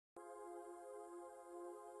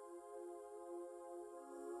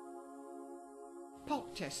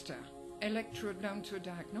Pulp tester,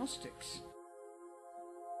 Electrodontodiagnostics.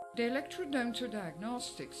 The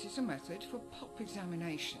Electrodontodiagnostics is a method for pulp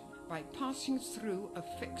examination by passing through a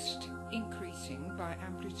fixed, increasing by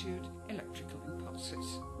amplitude electrical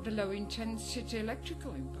impulses. The low-intensity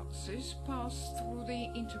electrical impulses pass through the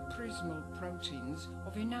interprismal proteins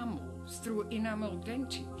of enamel, through enamel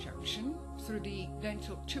dentin junction, through the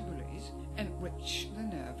dental tubules, and reach the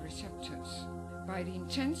nerve receptors. By the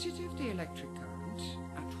intensity of the electric current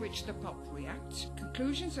at which the pulp reacts,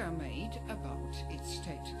 conclusions are made about its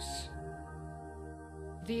status.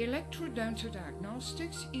 The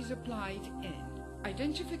Electrodontodiagnostics is applied in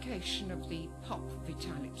identification of the pulp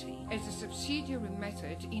vitality as a subsidiary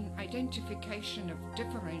method in identification of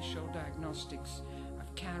differential diagnostics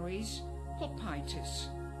of caries, pulpitis,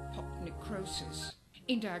 pulp necrosis,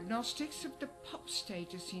 in diagnostics of the pulp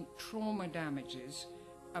status in trauma damages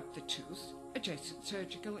of the tooth, adjacent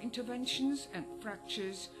surgical interventions and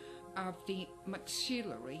fractures of the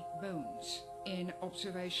maxillary bones, in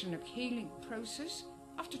observation of healing process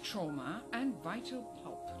after trauma and vital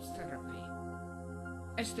pulp therapy.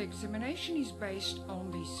 As the examination is based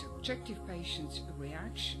on the subjective patient's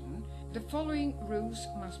reaction, the following rules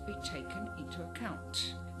must be taken into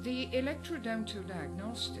account. The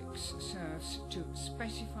Electrodontodiagnostics serves to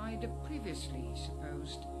specify the previously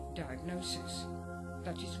supposed diagnosis.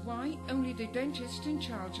 That is why only the dentist in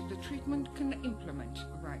charge of the treatment can implement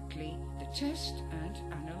rightly the test and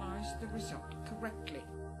analyze the result correctly.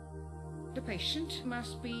 The patient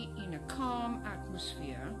must be in a calm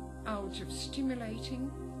atmosphere, out of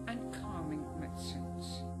stimulating and calming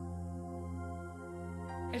medicines.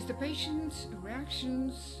 As the patient's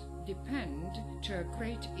reactions depend to a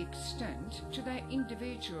great extent to their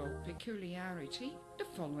individual peculiarity, the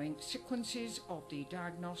following sequences of the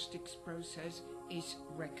diagnostics process is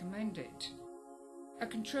recommended. A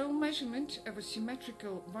control measurement of a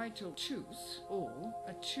symmetrical vital tooth or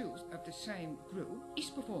a tooth of the same group is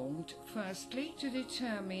performed firstly to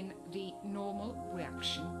determine the normal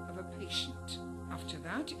reaction of a patient. After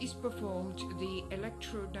that is performed the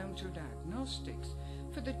Electrodontodiagnostics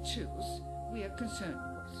for the tooth we are concerned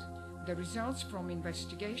with. The results from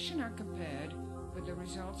investigation are compared with the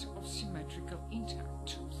results of symmetrical intact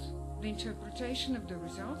tooth. The interpretation of the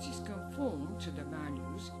results is conformed to the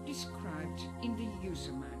values described in the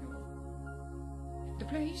user manual. The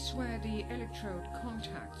place where the electrode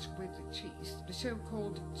contacts with the teeth, the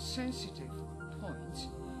so-called sensitive point,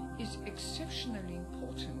 is exceptionally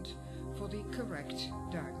important for the correct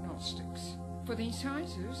diagnostics. For the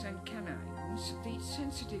incisors and canines, the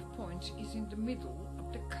sensitive point is in the middle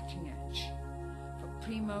of the cutting edge. For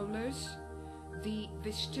premolars, the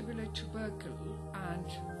vestibular tubercle, and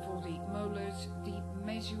for the molars, the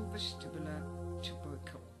mesiovestibular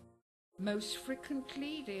tubercle. Most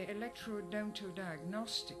frequently, the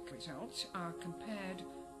electrodontodiagnostic results are compared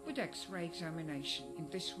with X-ray examination. In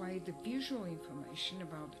this way, the visual information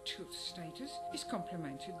about the tooth status is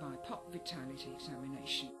complemented by pulp vitality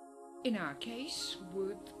examination. In our case,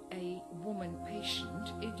 with a woman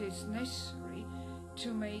patient, it is necessary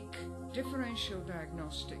to make differential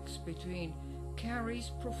diagnostics between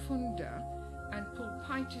caries profunda and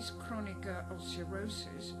pulpitis chronica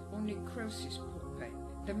ulcerosus or necrosis pulpae.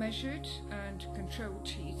 The measured and controlled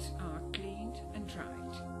teeth are cleaned and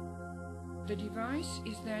dried. The device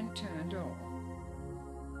is then turned on.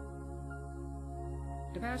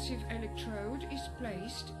 The passive electrode is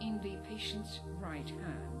placed in the patient's right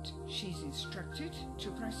hand. She is instructed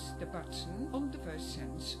to press the button on the first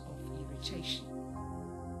sense of irritation.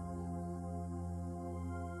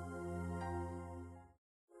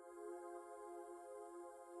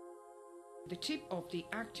 The tip of the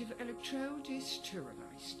active electrode is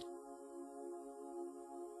sterilized.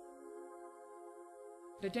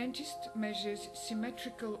 The dentist measures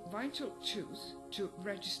symmetrical vital tooth to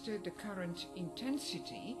register the current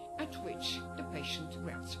intensity at which the patient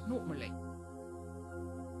reacts normally.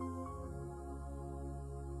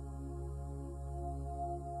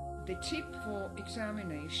 The tip for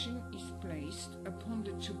examination is placed upon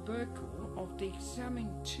the tubercle of the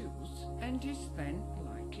examined tooth and is then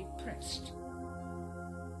lightly pressed.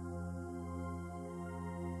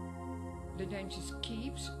 The dentist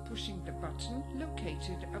keeps pushing the button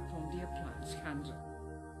located upon the appliance handle.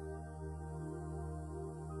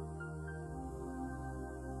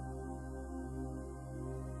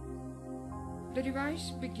 The device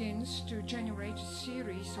begins to generate a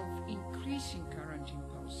series of increasing current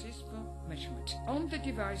impulses for measurement. On the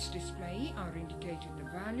device display are indicated the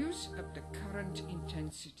values of the current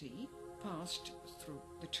intensity passed through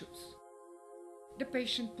the tooth. The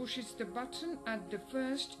patient pushes the button at the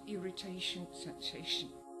first irritation sensation.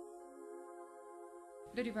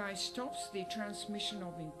 The device stops the transmission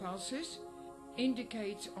of impulses,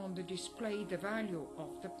 indicates on the display the value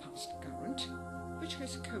of the past current, which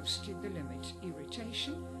has coasted the limit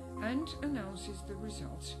irritation, and announces the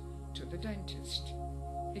results to the dentist.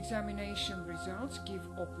 Examination results give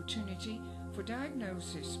opportunity for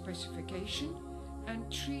diagnosis specification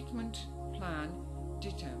and treatment plan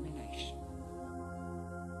determination.